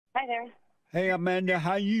Hi there. Hey, Amanda,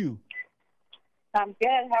 how you? I'm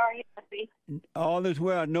good. How are you, Bessie? All is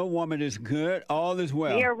well. No woman is good. All is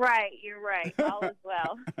well. You're right. You're right. All is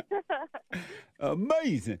well.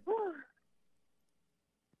 Amazing.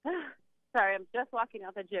 Sorry, I'm just walking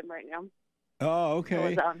out the gym right now. Oh, I was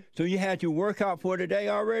okay. So you had your workout for today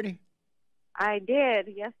already? I did.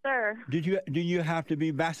 Yes, sir. Do you have to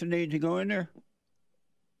be vaccinated to go in there?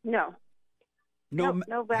 No. No. Nope.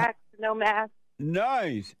 No vax. No mask.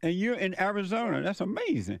 Nice. And you're in Yeah. Arizona. That's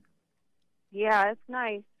amazing. Yeah, it's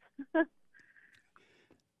nice.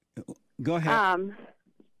 Go ahead. Um.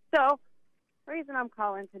 So, the reason I'm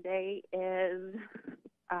calling today is,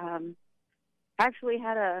 actually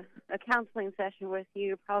had a counseling session with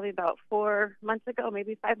you probably about 4 months ago,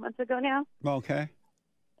 maybe 5 months ago now, Okay.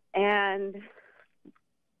 and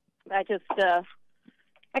I just I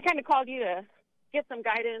kind of called you to get some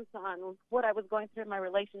guidance on what I was going through in my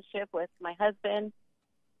relationship with my husband.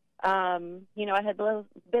 I had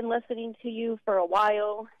been listening to you for a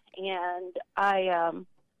while, and I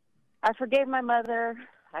forgave my mother.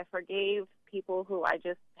 I forgave people who I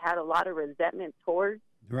just had a lot of resentment towards.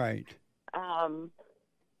 Right.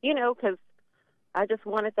 Because I just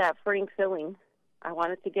wanted that freeing feeling. I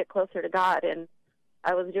wanted to get closer to God, and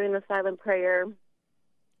I was doing the silent prayer,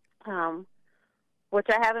 which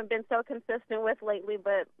I haven't been so consistent with lately,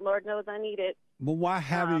 but Lord knows I need it. But why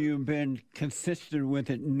haven't you been consistent with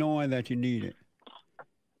it knowing that you need it?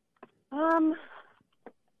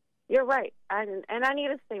 You're right, and I need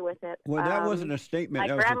to stay with it. Well, that wasn't a statement. My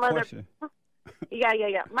That was a grandmother, question.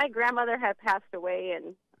 yeah. My grandmother had passed away,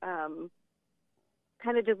 and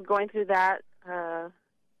kind of just going through that.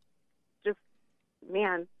 Just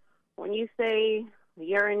man, when you say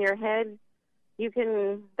you're in your head,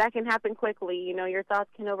 that can happen quickly. Your thoughts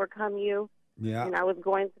can overcome you. Yeah. And I was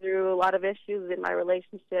going through a lot of issues in my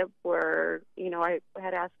relationship where, I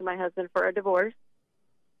had asked my husband for a divorce.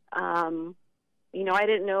 I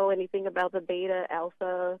didn't know anything about the beta,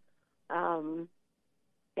 alpha,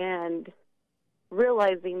 and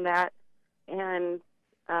realizing that and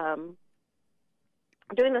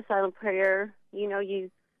doing the silent prayer, the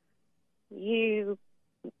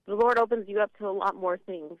Lord opens you up to a lot more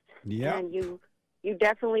things. Yeah. And you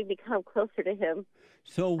definitely become closer to Him.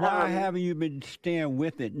 So why haven't you been staying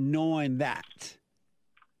with it knowing that?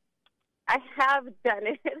 I have done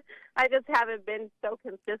it. I just haven't been so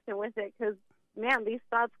consistent with it because, man, these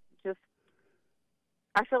thoughts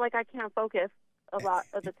I feel like I can't focus a lot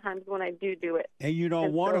of the times when I do it. And you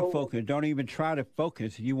don't want to focus. Don't even try to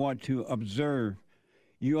focus. You want to observe.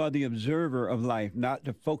 You are the observer of life, not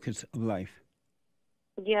the focus of life.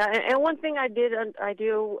 Yeah, and one thing I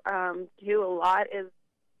do a lot is,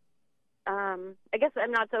 I guess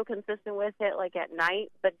I'm not so consistent with it like at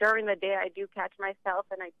night, but during the day I do catch myself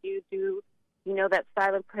and I do, that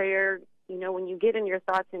silent prayer. When you get in your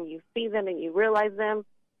thoughts and you see them and you realize them,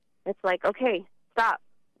 it's like, okay, stop,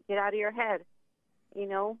 get out of your head.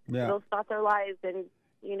 Those thoughts are lies, and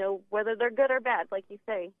whether they're good or bad, like you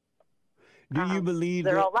say. Do you believe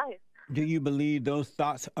they're all lies? Do you believe those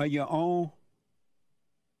thoughts are your own?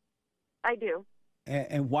 I do.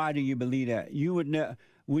 And why do you believe that?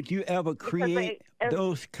 Would you ever create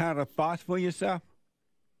those kind of thoughts for yourself?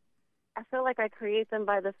 I feel like I create them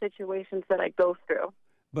by the situations that I go through.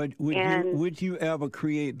 But would you ever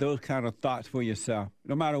create those kind of thoughts for yourself,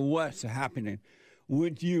 no matter what's happening?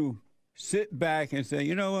 Would you sit back and say,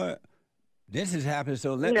 you know what, this is happening,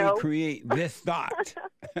 so let me create this thought?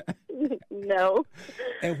 No.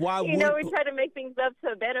 And why we try to make things up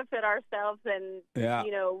to benefit ourselves and,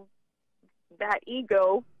 that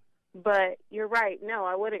ego. But you're right. No,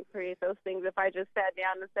 I wouldn't create those things if I just sat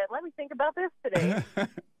down and said, let me think about this today.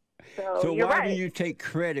 So you're why right. do you take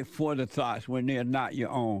credit for the thoughts when they're not your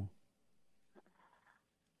own?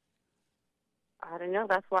 I don't know.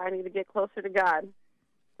 That's why I need to get closer to God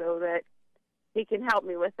so that He can help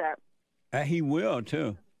me with that. He will,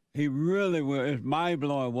 too. He really will. It's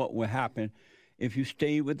mind-blowing what will happen if you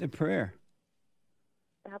stay with the prayer.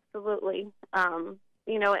 Absolutely. And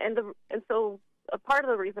so a part of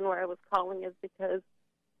the reason why I was calling is because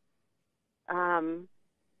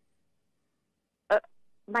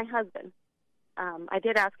my husband, I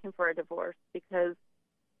did ask him for a divorce because,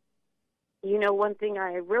 one thing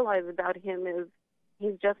I realized about him is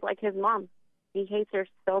he's just like his mom. He hates her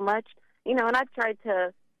so much. And I've tried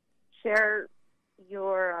to share the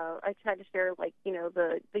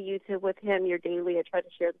YouTube with him, your daily. I try to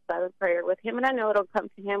share the silent prayer with him, and I know it'll come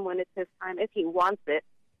to him when it's his time, if he wants it.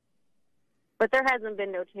 But there hasn't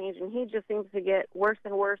been no change, and he just seems to get worse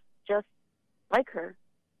and worse, just like her.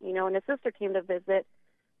 And his sister came to visit,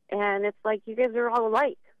 and it's like you guys are all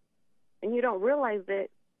alike, and you don't realize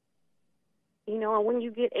it and when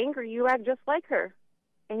you get angry, you act just like her.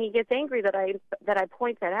 And he gets angry that I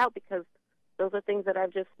point that out, because those are things that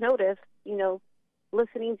I've just noticed,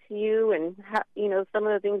 listening to you and, some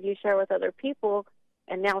of the things you share with other people,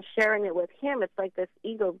 and now sharing it with him. It's like this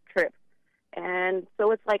ego trip. And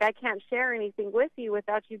so it's like I can't share anything with you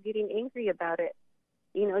without you getting angry about it.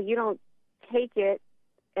 You don't take it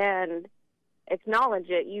and acknowledge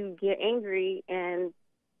it. You get angry, and,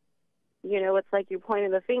 it's like you're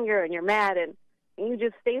pointing the finger and you're mad, and you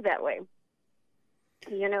just stay that way.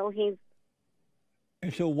 He's...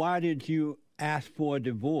 And so why did you ask for a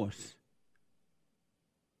divorce?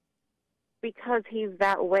 Because he's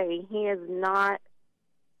that way. He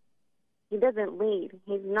doesn't lead.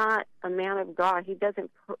 He's not a man of God. He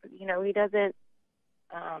doesn't lead,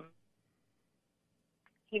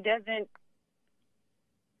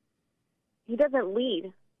 He doesn't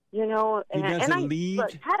lead?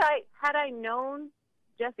 Look, had I known,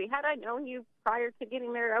 Jesse, had I known you prior to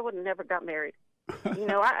getting married, I would have never got married.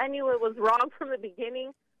 I knew it was wrong from the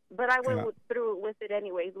beginning, but I went through with it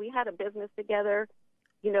anyways. We had a business together.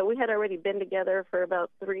 We had already been together for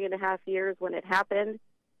about 3.5 years when it happened.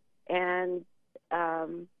 And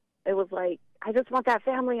it was like, I just want that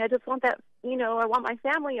family. I just want that, I want my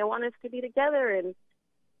family. I want us to be together. And,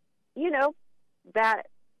 that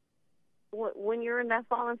when you're in that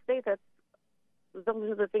fallen state, those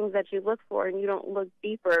are the things that you look for, and you don't look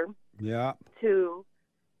deeper to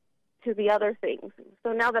the other things.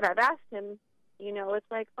 So now that I've asked him, it's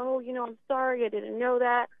like, oh, I'm sorry, I didn't know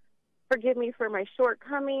that. Forgive me for my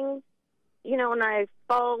shortcomings. And I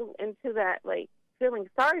fall into that, like, feeling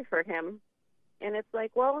sorry for him. And it's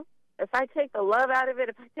like, well, if I take the love out of it,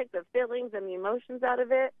 if I take the feelings and the emotions out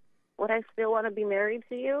of it, would I still want to be married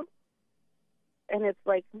to you? And it's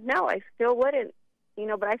like, no, I still wouldn't,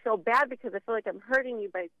 but I feel bad because I feel like I'm hurting you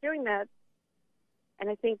by doing that. And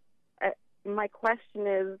I think my question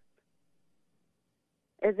is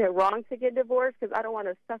it wrong to get divorced? Because I don't want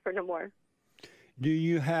to suffer no more. Do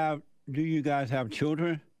you guys have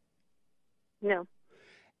children? No.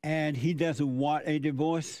 And he doesn't want a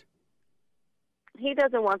divorce? He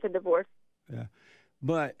doesn't want a divorce. Yeah.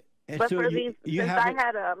 But so for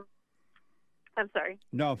I'm sorry.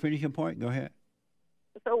 No, finish your point. Go ahead.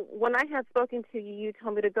 So when I had spoken to you, you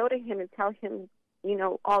told me to go to him and tell him,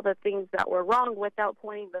 all the things that were wrong without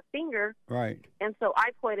pointing the finger. Right. And so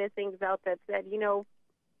I pointed things out that said,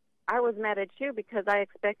 I was mad at you because I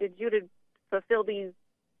expected you to fulfill these,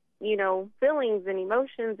 feelings and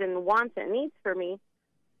emotions and wants and needs for me.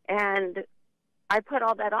 And I put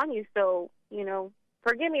all that on you. So,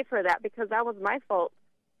 forgive me for that, because that was my fault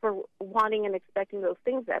for wanting and expecting those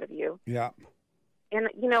things out of you. Yeah. And,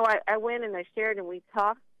 I went and I shared and we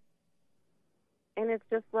talked. And it's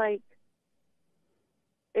just like,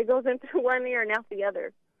 it goes into one ear and out the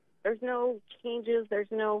other. There's no changes. There's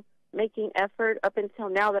no making effort up until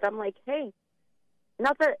now that I'm like, hey,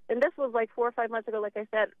 not that, and this was like 4 or 5 months ago, like I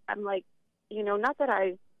said, I'm like, not that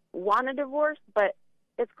I want a divorce, but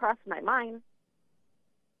it's crossed my mind.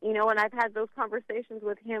 And I've had those conversations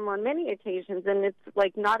with him on many occasions, and it's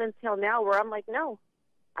like not until now where I'm like, no,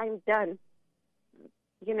 I'm done.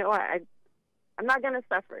 I'm not going to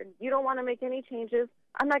suffer. You don't want to make any changes.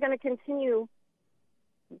 I'm not going to continue,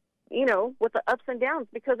 with the ups and downs,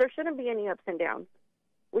 because there shouldn't be any ups and downs.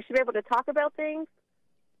 We should be able to talk about things,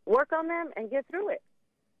 work on them, and get through it.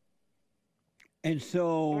 And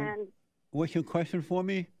so, what's your question for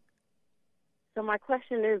me? So my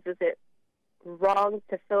question is it wrong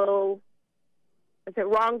to go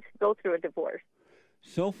through a divorce?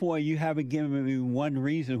 So far, you haven't given me one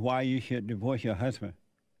reason why you should divorce your husband.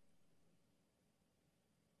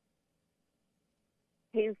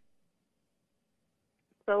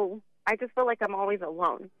 So I just feel like I'm always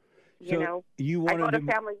alone. You want I go to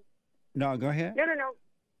family. No, go ahead. No.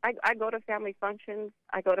 I go to family functions.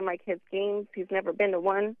 I go to my kids' games. He's never been to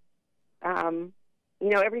one.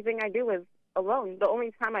 Everything I do is alone. The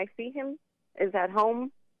only time I see him is at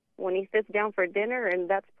home when he sits down for dinner, and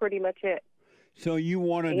that's pretty much it. So you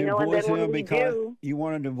want to divorce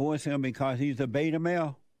him because he's a beta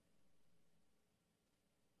male?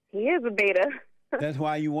 He is a beta. That's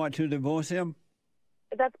why you want to divorce him?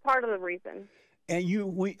 That's part of the reason. And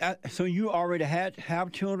so you already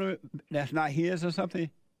have children that's not his or something?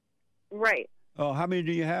 Right. Oh, how many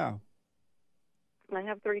do you have? I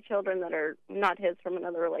have 3 children that are not his from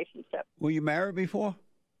another relationship. Were you married before?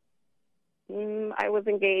 I was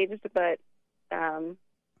engaged, but the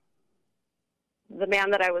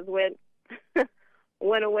man that I was with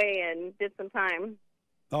went away and did some time.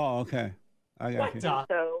 Oh, okay. I got you.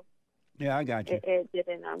 So yeah, I got you. It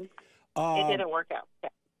didn't work out. Yeah.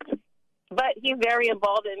 But he's very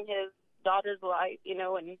involved in his daughter's life, you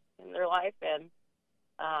know, in their life. And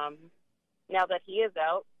now that he is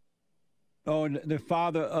out. Oh, the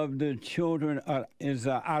father of the children is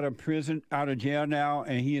out of prison, out of jail now,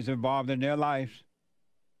 and he is involved in their lives?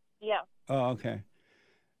 Yeah. Oh, okay.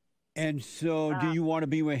 And so do you want to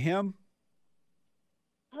be with him?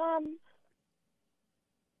 I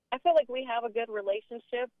feel like we have a good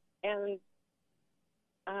relationship, and,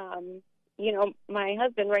 you know, my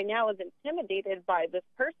husband right now is intimidated by this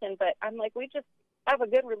person, but I'm like, we just have a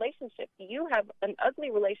good relationship. You have an ugly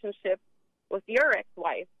relationship with your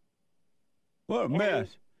ex-wife. What a mess.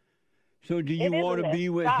 So do you want to be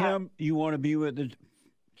with him? You want to be with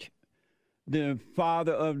the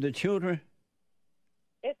father of the children?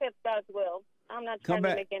 If it's God's will. I'm not trying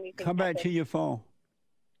to make anything Come back to your phone.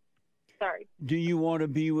 Sorry. Do you want to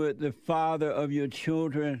be with the father of your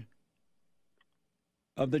children?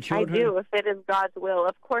 Of the children? I do, if it is God's will.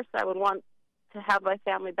 Of course, I would want to have my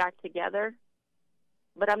family back together,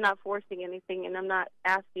 but I'm not forcing anything, and I'm not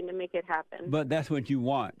asking to make it happen. But that's what you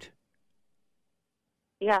want.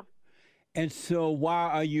 Yeah. And so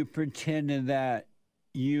why are you pretending that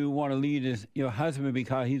you want to leave your husband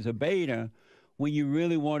because he's a beta when you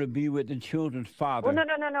really want to be with the children's father? Well,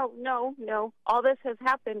 no. All this has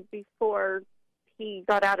happened before he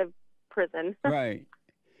got out of prison. Right.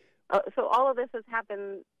 So all of this has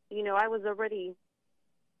happened, you know, I had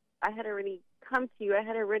already come to you. I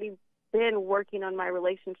had already been working on my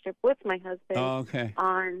relationship with my husband. Oh, okay.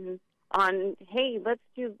 On hey, let's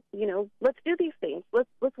do these things.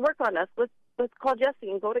 Let's work on us. Let's call Jesse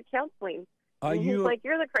and go to counseling. He's like,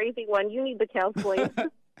 you're the crazy one. You need the counseling.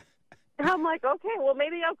 And I'm like, okay, well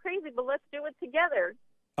maybe I'm crazy, but let's do it together.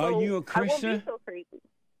 Are you a Christian? I won't be so crazy.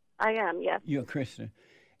 I am, yes. You're a Christian.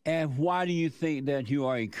 And why do you think that you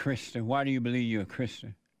are a Christian? Why do you believe you're a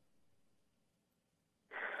Christian?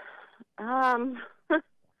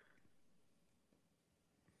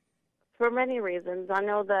 For many reasons. I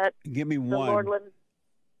know that Give me one. Lord lives,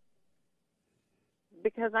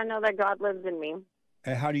 because I know that God lives in me.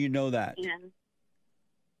 And how do you know that? And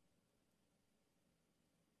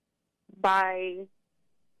by,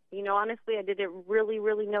 you know, honestly, I didn't really,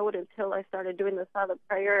 really know it until I started doing the silent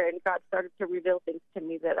prayer, and God started to reveal things to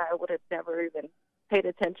me that I would have never even paid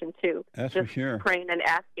attention to. That's just for sure. Praying and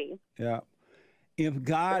asking. Yeah. If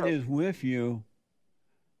God is with you,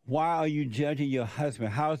 why are you judging your husband?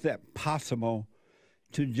 How is that possible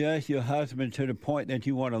to judge your husband to the point that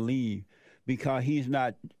you want to leave because he's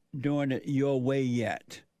not doing it your way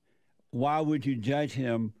yet? Why would you judge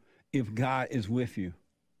him if God is with you?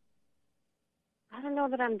 I don't know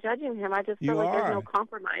that I'm judging him. I just feel like there's no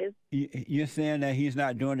compromise. You're saying that he's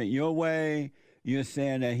not doing it your way. You're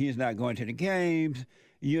saying that he's not going to the games.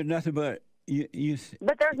 You're nothing but...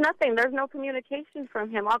 But there's nothing. There's no communication from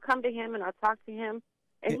him. I'll come to him and I'll talk to him.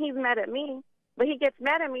 And he's mad at me, but he gets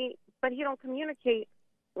mad at me, but he don't communicate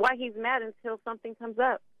why he's mad until something comes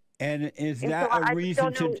up. And is that a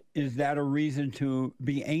reason to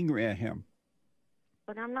be angry at him?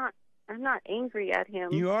 But I'm not angry at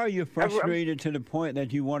him. You are. You're frustrated to the point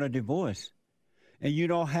that you want a divorce, and you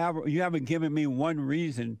haven't given me one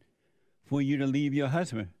reason for you to leave your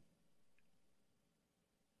husband.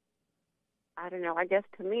 I don't know. I guess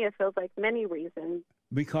to me it feels like many reasons.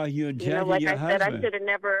 Because you're judging I your husband.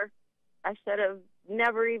 I should have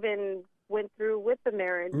never even went through with the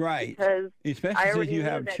marriage. Right. Because especially since you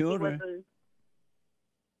have children.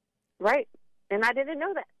 Right. And I didn't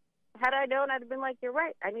know that. Had I known, I'd have been like, you're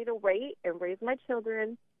right. I need to wait and raise my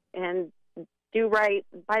children and do right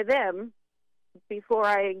by them before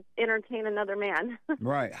I entertain another man.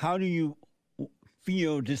 Right. How do you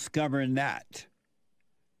feel discovering that?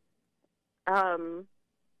 I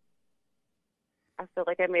feel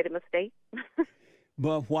like I made a mistake.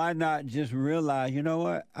 But why not just realize, you know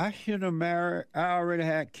what? I should have married. I already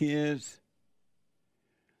had kids.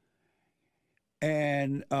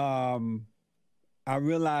 And I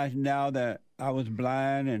realize now that I was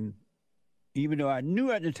blind, and even though I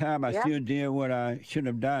knew at the time I still did what I should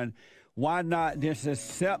have done, why not just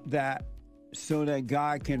accept that so that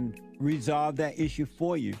God can resolve that issue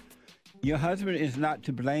for you? Your husband is not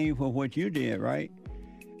to blame for what you did, right?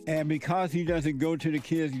 And because he doesn't go to the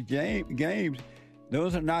kids' games,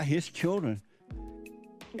 those are not his children.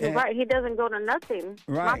 You're right. He doesn't go to nothing.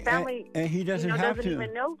 Right. My family, and he doesn't have doesn't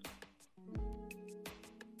even know.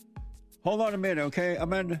 Hold on a minute, okay,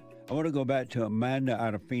 Amanda? I want to go back to Amanda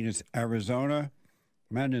out of Phoenix, Arizona.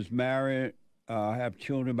 Amanda's married, have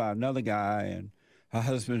children by another guy, and her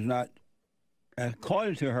husband's not,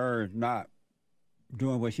 according to her, not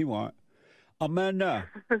doing what she wants. Amanda,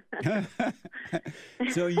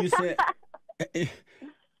 so you said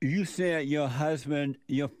You said your husband,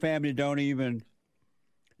 your family don't even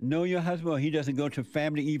know your husband, or he doesn't go to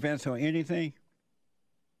family events or anything?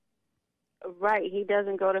 Right. He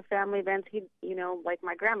doesn't go to family events. He, like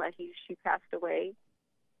my grandma, she passed away.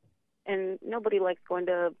 And nobody likes going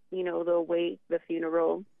to, the wake, the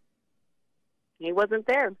funeral. He wasn't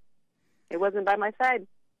there. He wasn't by my side.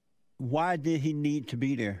 Why did he need to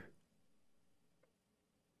be there?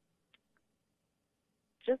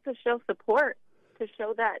 Just to show support, to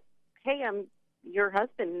show that, hey, I'm your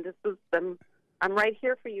husband. I'm right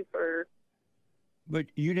here for you for. But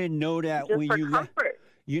you didn't know that just when for you left. comfort.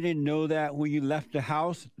 You didn't know that when you left the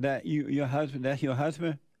house that that's your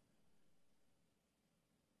husband.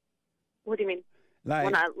 What do you mean? Like,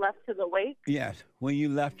 when I left to the wake? Yes, when you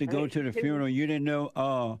left to go to the funeral, you didn't know.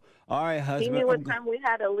 All right, husband. He knew what time we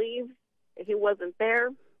had to leave. He wasn't there.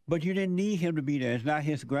 But you didn't need him to be there. It's not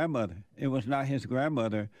his grandmother. It was not his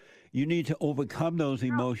grandmother. You need to overcome those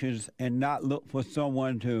emotions and not look for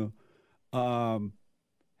someone to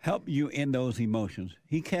help you in those emotions.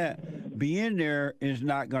 He can't. Being there is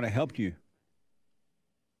not going to help you.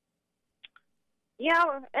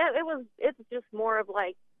 Yeah, it's just more of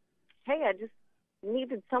like, hey, I just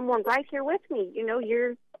needed someone right here with me.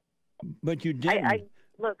 You're. But you didn't.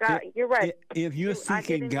 Look, you're right. If you're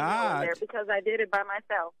seeking God, there because I did it by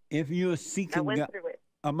myself. If you're seeking I went God, through it.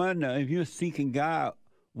 Amanda, if you're seeking God,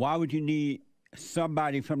 why would you need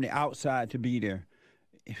somebody from the outside to be there?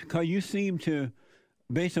 Because you seem to,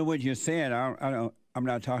 based on what you're saying, I'm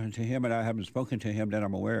not talking to him, and I haven't spoken to him that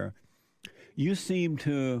I'm aware of. You seem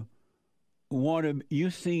to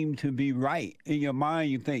be right in your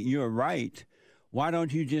mind. You think you're right. Why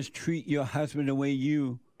don't you just treat your husband the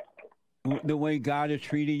way God has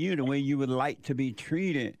treated you, the way you would like to be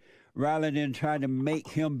treated, rather than trying to make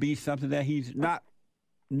him be something that he's not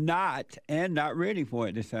ready for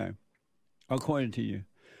at this time, according to you?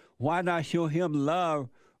 Why not show him love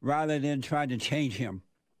rather than trying to change him?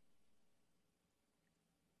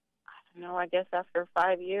 I don't know. I guess after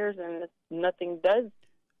 5 years and nothing does,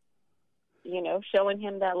 showing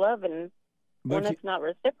him that love, and when it's not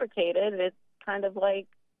reciprocated, it's kind of like,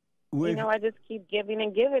 I just keep giving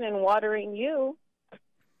and giving and watering you.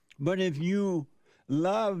 But if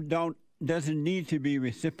love doesn't need to be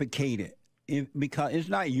reciprocated, because it's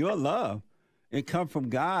not your love, it comes from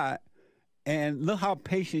God. And look how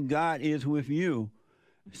patient God is with you.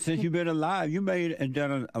 Since you've been alive, you made and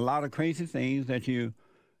done a lot of crazy things that you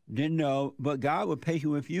didn't know, but God was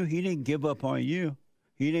patient with you. He didn't give up on you.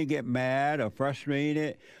 He didn't get mad or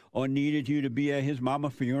frustrated or needed you to be at his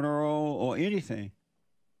mama's funeral or anything.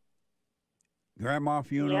 Grandma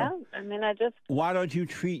funeral. Yeah, I mean, Why don't you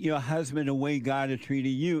treat your husband the way God has treated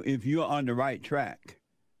you if you're on the right track?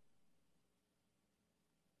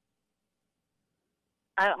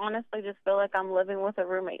 I honestly just feel like I'm living with a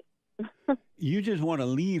roommate. You just want to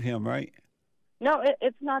leave him, right? No,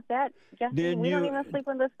 it's not that, Jesse. We don't even sleep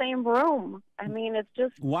in the same room. I mean, it's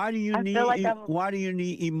just. Why do you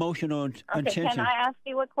need emotional attention? Can I ask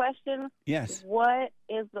you a question? Yes. What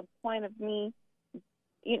is the point of me?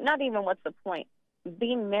 Not even what's the point.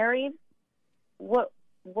 Being married. What's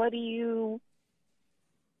your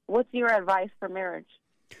advice for marriage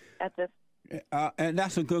at this? And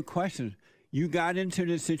that's a good question. You got into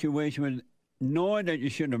this situation knowing that you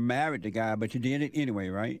shouldn't have married the guy, but you did it anyway,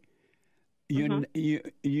 right?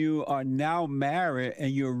 You are now married,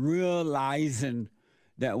 and you're realizing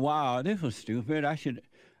that, wow, this was stupid.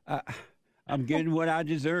 I'm getting what I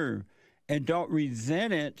deserve. And don't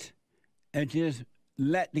resent it, and just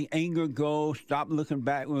let the anger go. Stop looking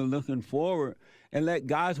backward, looking forward, and let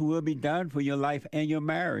God's will be done for your life and your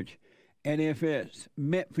marriage. And if it's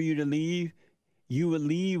meant for you to leave, you would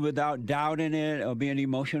leave without doubting it or being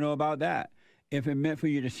emotional about that. If it meant for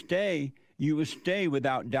you to stay, you would stay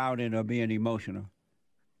without doubting or being emotional.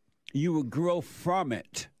 You would grow from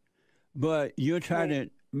it. But you're trying to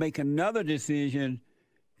make another decision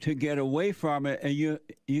to get away from it, and you're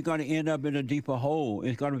going to end up in a deeper hole.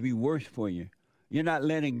 It's going to be worse for you. You're not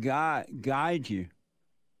letting God guide you.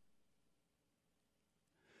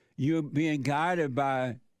 You're being guided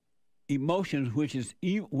by emotions,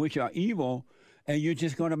 which are evil, and you're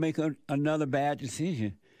just going to make another bad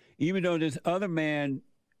decision. Even though this other man,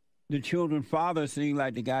 the children's father, seems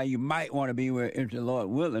like the guy you might want to be with if the Lord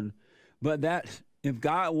willing, but if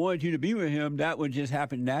God wanted you to be with him, that would just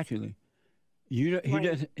happen naturally.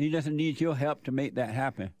 He doesn't need your help to make that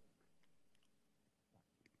happen.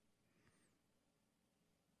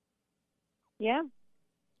 Yeah,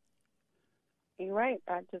 you're right.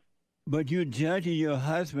 But you're judging your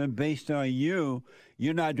husband based on you.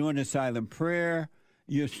 You're not doing the silent prayer.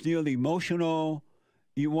 You're still emotional.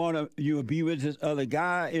 you will be with this other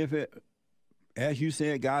guy if it, as you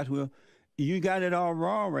said, God's will. You got it all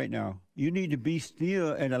wrong right now. You need to be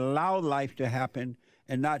still and allow life to happen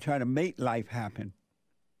and not try to make life happen.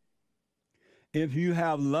 If you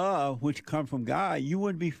have love, which comes from God, you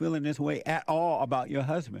wouldn't be feeling this way at all about your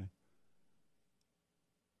husband.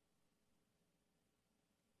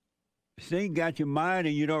 Satan got your mind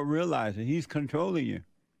and you don't realize it. He's controlling you.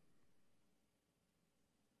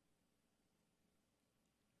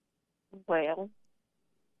 Well,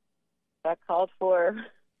 I called for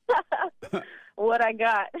what I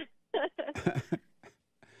got.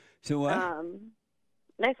 So what?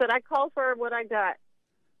 I said I called for what I got.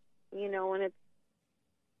 You know, when it's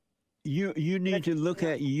you need to look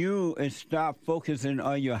at you and stop focusing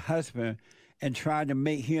on your husband and try to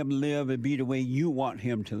make him live and be the way you want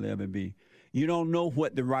him to live and be. You don't know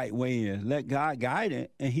what the right way is. Let God guide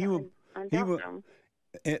it, and He will.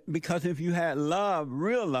 Because if you had love,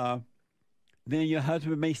 real love, then your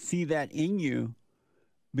husband may see that in you.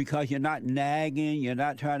 Because you're not nagging, you're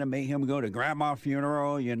not trying to make him go to grandma's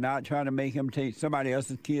funeral, you're not trying to make him take somebody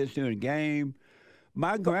else's kids to a game.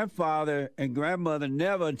 My grandfather and grandmother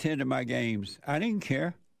never attended my games. I didn't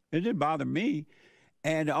care. It didn't bother me.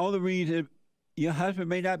 And the only reason your husband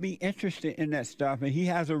may not be interested in that stuff, and he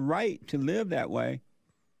has a right to live that way.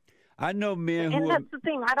 I know men and that's the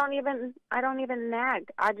thing. I don't even nag.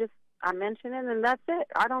 I mention it, and that's it.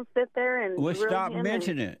 I don't sit there and stop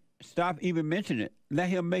mentioning it. Stop even mentioning it. Let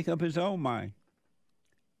him make up his own mind.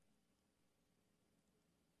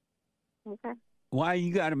 Okay. Why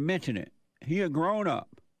you got to mention it? He a grown up.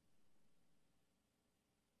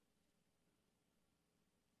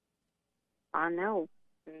 I know.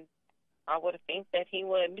 I would have think that he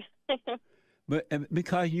would. But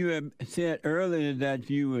because you had said earlier that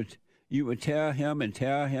you would tell him and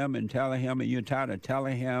tell him and tell him, and you're tired of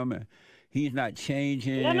telling him, and he's not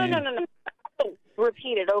changing. No.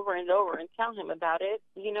 Repeat it over and over and tell him about it,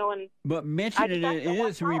 you know. But mentioning it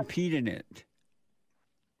is repeating it.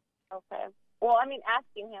 Okay. Well, I mean,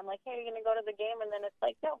 asking him, like, hey, are you going to go to the game? And then it's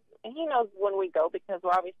like, no. And he knows when we go because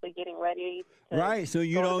we're obviously getting ready. Right, so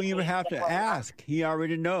you don't even have to ask. He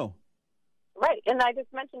already know. Right, and I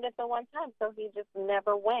just mentioned it the one time, so he just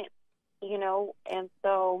never went, you know. And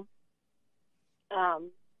so,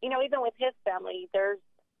 you know, even with his family,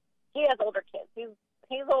 he has older kids.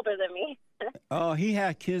 He's older than me. Oh, he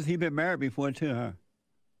had kids. He been married before too, huh?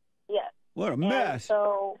 Yes. What a mess. And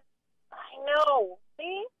so, I know.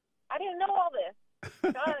 See? I didn't know all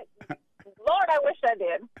this. God, Lord, I wish I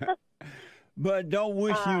did. But don't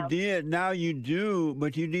wish you did. Now you do,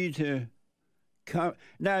 but you need to come.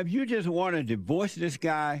 Now, if you just want to divorce this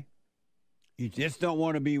guy, you just don't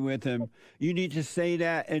want to be with him, you need to say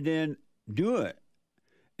that and then do it.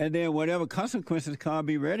 And then whatever consequences come,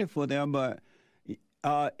 be ready for them. But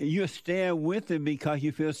you stand with him because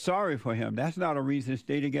you feel sorry for him. That's not a reason to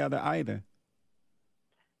stay together either.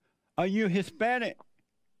 Are you Hispanic?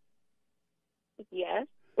 Yes.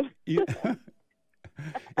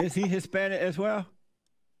 Is he Hispanic as well?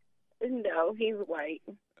 No, he's white.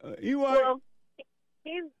 You white? Well,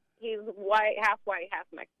 he's white, half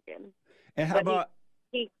Mexican. And how about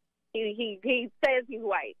he says he's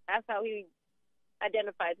white. That's how he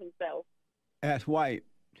identifies himself. As white.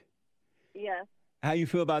 Yeah. How you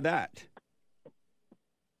feel about that?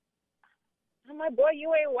 I'm like, boy,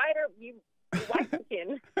 you ain't whiter. You white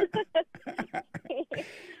skin.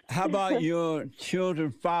 How about your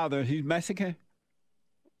children's father? He's Mexican?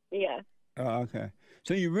 Yeah. Oh, okay.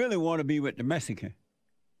 So you really want to be with the Mexican?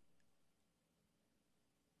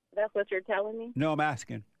 That's what you're telling me? No, I'm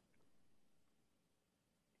asking.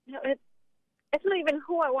 No, it's not even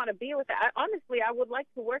who I want to be with. Honestly, I would like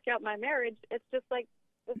to work out my marriage. It's just like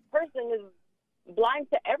this person is blind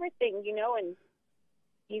to everything, you know, and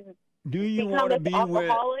he's Do you want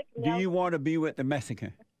to be with the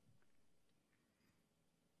Mexican?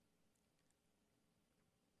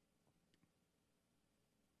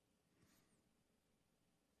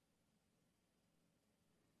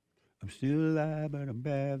 I'm still alive, but I'm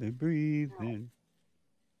barely breathing.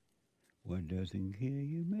 What doesn't kill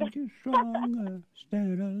you makes you stronger.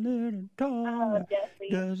 Stand a little taller.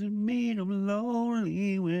 Doesn't mean I'm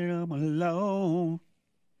lonely when I'm alone.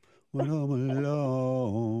 When I'm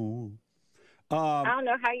alone. I don't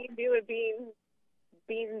know how you do it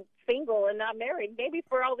being single and not married. Maybe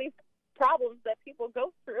for all these problems that people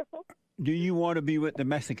go through. Do you want to be with the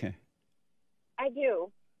Mexican? I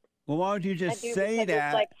do. Well, why don't you just say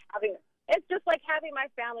that? It's like it's just like having my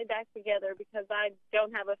family back together because I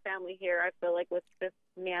don't have a family here. I feel like with this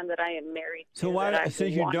man that I am married to. So why,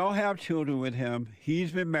 since you don't have children with him,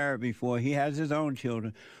 he's been married before, he has his own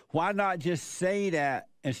children, why not just say that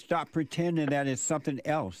and stop pretending that it's something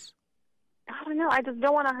else? I don't know. I just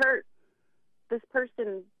don't want to hurt this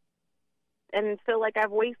person and feel like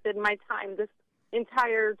I've wasted my time this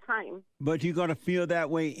entire time. But you're going to feel that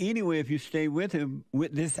way anyway if you stay with him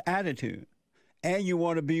with this attitude. And you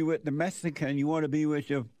want to be with the Mexican, you want to be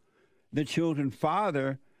with the children's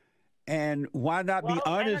father, and why not be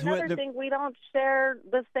honest with another thing, we don't share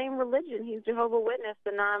the same religion. He's Jehovah's Witness,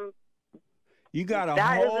 and you got a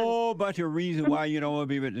whole bunch of reasons why you don't want to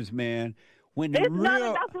be with this man. When it's not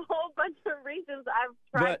about a whole bunch of reasons.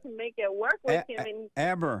 I've tried to make it work with him. And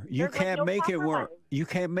Amber, you can't make it work. You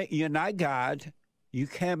can't make. You're not God. You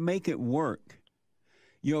can't make it work.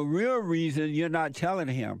 Your real reason, you're not telling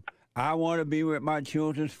him, I want to be with my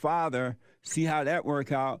children's father, see how that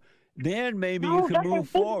works out. Then maybe you can move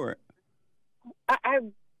forward. I've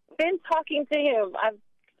been talking to him.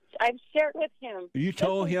 I've shared with him. You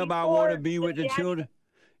told him I want to be with the children?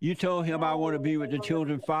 You told him I want to be with the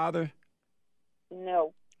children's father?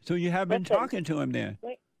 No. So you have been talking to him then?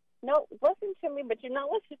 Wait, no, listen to me, but you're not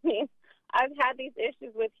listening. I've had these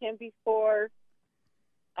issues with him before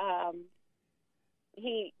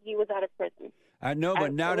he was out of prison. I know,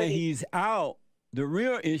 but now that he's out, the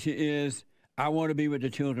real issue is I want to be with the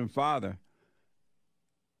children's father.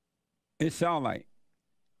 It sounds like.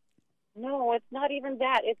 No, it's not even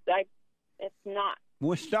that. It's not.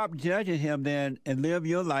 Well, stop judging him then and live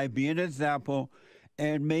your life, be an example,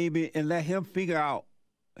 and let him figure out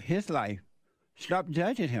his life. Stop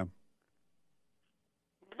judging him.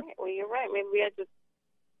 All right, well, you're right. Maybe I just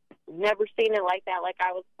never seen it like that, like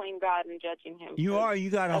I was playing God and judging him. You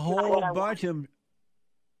got a whole bunch of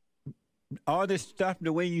all this stuff.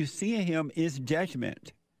 The way you see him is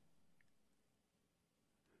judgment.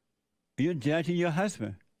 You're judging your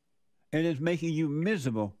husband, and it's making you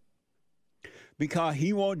miserable because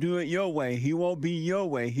he won't do it your way. He won't be your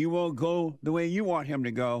way. He won't go the way you want him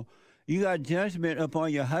to go. You got judgment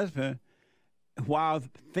upon your husband while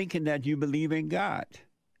thinking that you believe in God.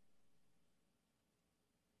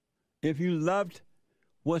 If you loved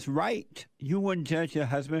what's right, you wouldn't judge your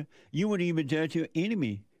husband. You wouldn't even judge your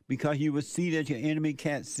enemy because you would see that your enemy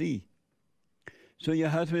can't see. So your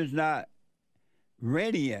husband's not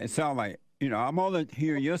ready yet. It sounds like, I'm only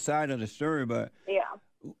hearing your side of the story, but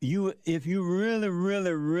if you really,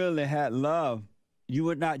 really, really had love, you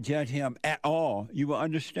would not judge him at all. You would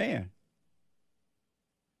understand.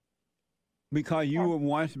 Because you were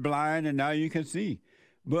once blind and now you can see.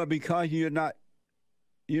 But because you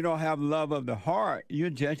don't have love of the heart, you're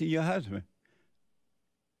judging your husband.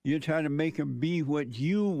 You're trying to make him be what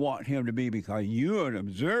you want him to be because you're an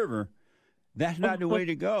observer. That's not the way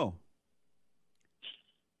to go.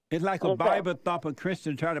 It's like a Bible-thumping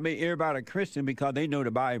Christian trying to make everybody a Christian because they know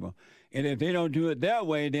the Bible. And if they don't do it that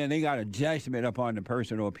way, then they got a judgment upon the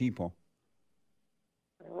person or people.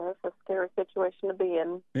 Well, it's a scary situation to be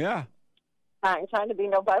in. Yeah. I ain't trying to be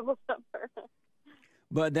no Bible thumper.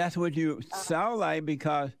 But that's what you sound like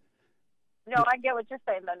because... No, I get what you're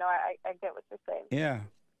saying, though. No, I get what you're saying. Yeah.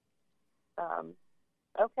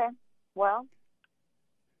 Okay. Well,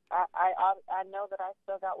 I know that I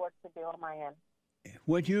still got work to do on my end.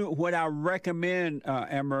 What I recommend,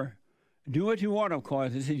 Amber, do what you want, of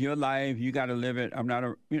course. This is your life. You got to live it.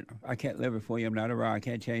 I can't live it for you. I'm not around. I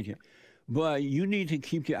can't change it. But you need to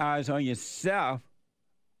keep your eyes on yourself,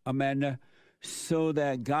 Amanda, so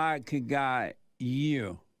that God can guide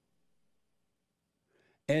you.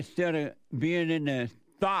 Instead of being in the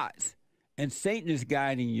thoughts and Satan is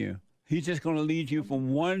guiding you, he's just going to lead you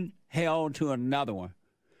from one hell to another one.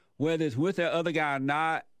 Whether it's with the other guy or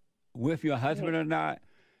not, with your husband or not,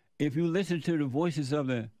 if you listen to the voices of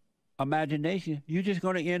the imagination, you're just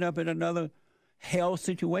going to end up in another hell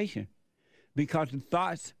situation. Because the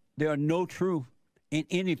thoughts, there are no truth in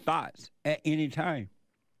any thoughts at any time.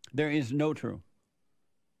 There is no truth.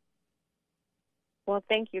 Well,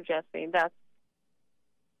 thank you, Jesse. That's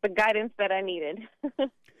the guidance that I needed.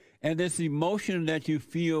 And this emotion that you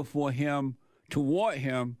feel for him, toward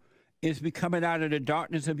him, is coming out of the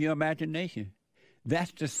darkness of your imagination.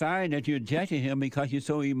 That's the sign that you're judging him because you're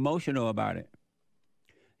so emotional about it.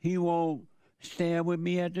 He won't stand with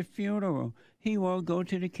me at the funeral. He won't go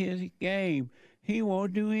to the kids' game. He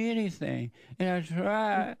won't do anything.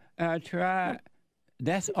 And I tried.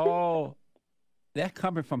 That's all. That's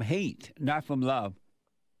coming from hate, not from love.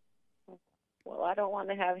 Well, I don't want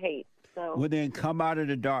to have hate. So. Well, then come out of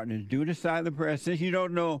the darkness. Do the silent prayer. Since you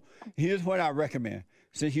don't know, here's what I recommend.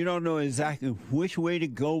 since you don't know exactly which way to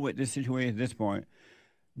go with this situation at this point,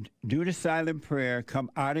 do the silent prayer, come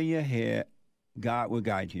out of your head, God will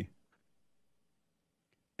guide you.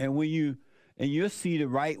 And you'll see the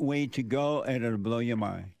right way to go, and it'll blow your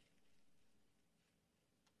mind.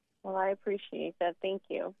 Well, I appreciate that. Thank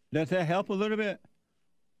you. Does that help a little bit?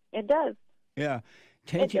 It does. Yeah.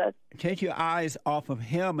 Take your eyes off of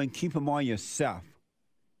him and keep them on yourself.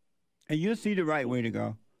 And you'll see the right way to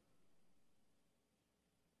go.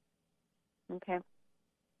 Okay.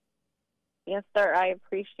 Yes, sir. I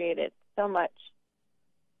appreciate it so much.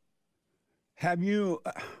 Have you...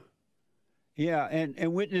 Yeah,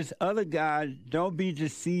 and with this other guy, don't be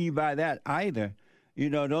deceived by that either.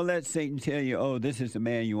 Don't let Satan tell you, oh, this is the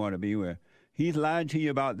man you want to be with. He's lying to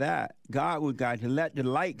you about that. God will guide you. Let the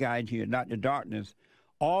light guide you, not the darkness.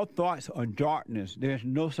 All thoughts are darkness. There's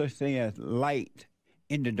no such thing as light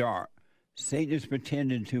in the dark. Satan is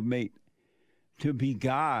pretending to be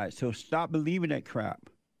God, so stop believing that crap.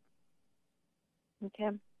 Okay.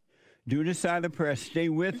 Do the silent prayer. Stay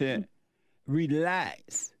with it.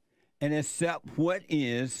 Relax. And accept what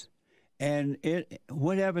is, and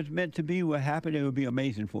whatever's meant to be will happen. It will be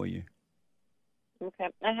amazing for you. Okay.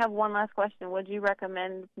 I have one last question. Would you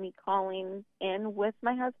recommend me calling in with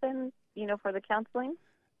my husband, for the counseling?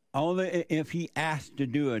 Only if he asks to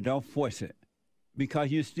do it. Don't force it, because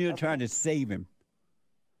you're still trying to save him.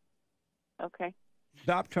 Okay.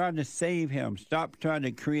 Stop trying to save him. Stop trying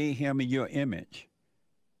to create him in your image.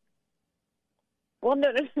 Well,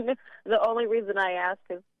 no. The only reason I ask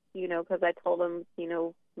is, because I told him,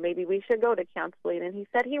 maybe we should go to counseling, and he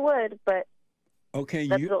said he would, but okay,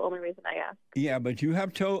 that's the only reason I asked. Yeah, but you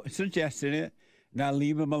have suggested it. Now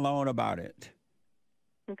leave him alone about it.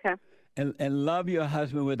 Okay. And love your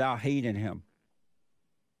husband without hating him.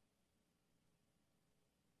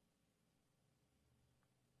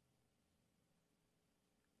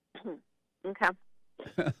 Okay.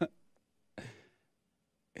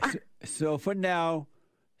 So for now,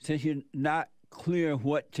 since you're not clear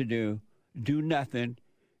what to do nothing.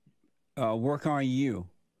 Work on you.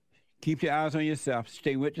 Keep your eyes on yourself.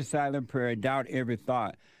 Stay with the silent prayer. Doubt every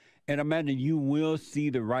thought. And Amanda, you will see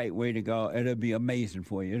the right way to go. It'll be amazing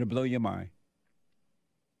for you. It'll blow your mind.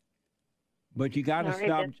 But you gotta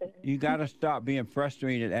stop. You gotta stop being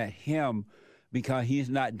frustrated at him because he's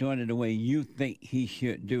not doing it the way you think he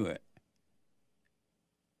should do it.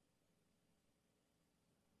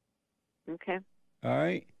 Okay. All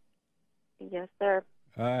right. Yes, sir.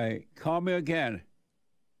 All right. Call me again.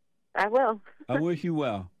 I will. I wish you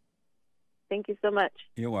well. Thank you so much.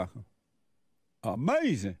 You're welcome.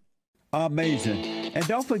 Amazing. Amazing. And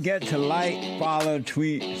don't forget to like, follow,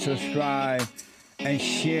 tweet, subscribe, and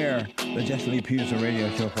share the Jesse Lee Peterson radio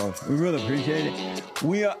show, folks. We really appreciate it.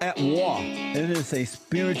 We are at war. It is a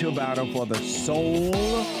spiritual battle for the soul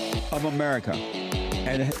of America.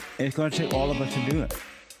 And it's going to take all of us to do it.